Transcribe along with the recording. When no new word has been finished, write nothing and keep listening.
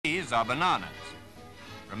these are bananas.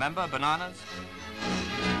 Remember bananas?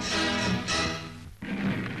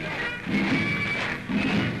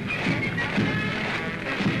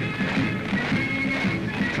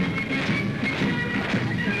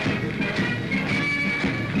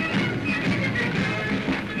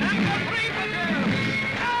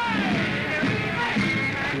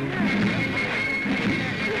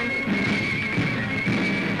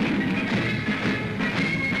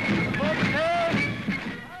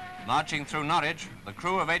 Marching through Norwich, the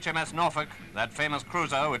crew of HMS Norfolk, that famous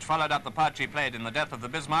cruiser which followed up the part she played in the death of the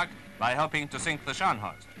Bismarck by helping to sink the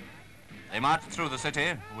Scharnhorst. They marched through the city,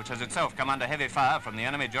 which has itself come under heavy fire from the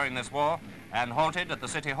enemy during this war, and halted at the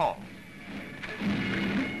city hall.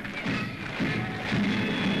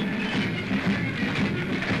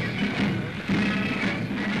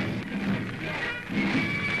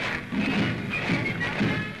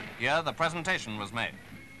 Here the presentation was made.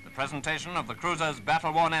 The presentation of the cruiser's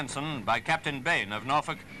battle-worn ensign by Captain Bain of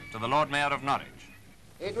Norfolk to the Lord Mayor of Norwich.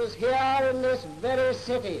 It was here in this very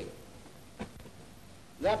city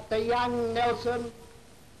that the young Nelson,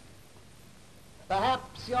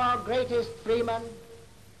 perhaps your greatest freeman,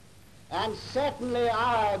 and certainly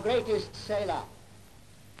our greatest sailor,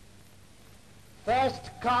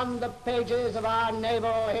 first conned the pages of our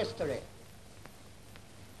naval history.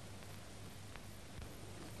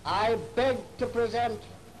 I beg to present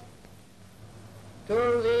to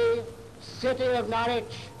the city of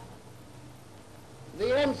Norwich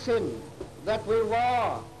the ensign that we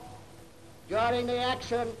wore during the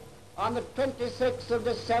action on the 26th of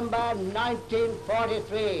December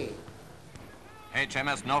 1943.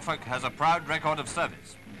 HMS Norfolk has a proud record of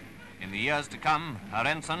service. In the years to come, her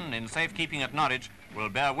ensign in safekeeping at Norwich will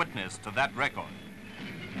bear witness to that record.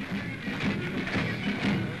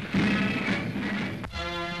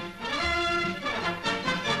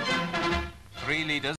 3 leaders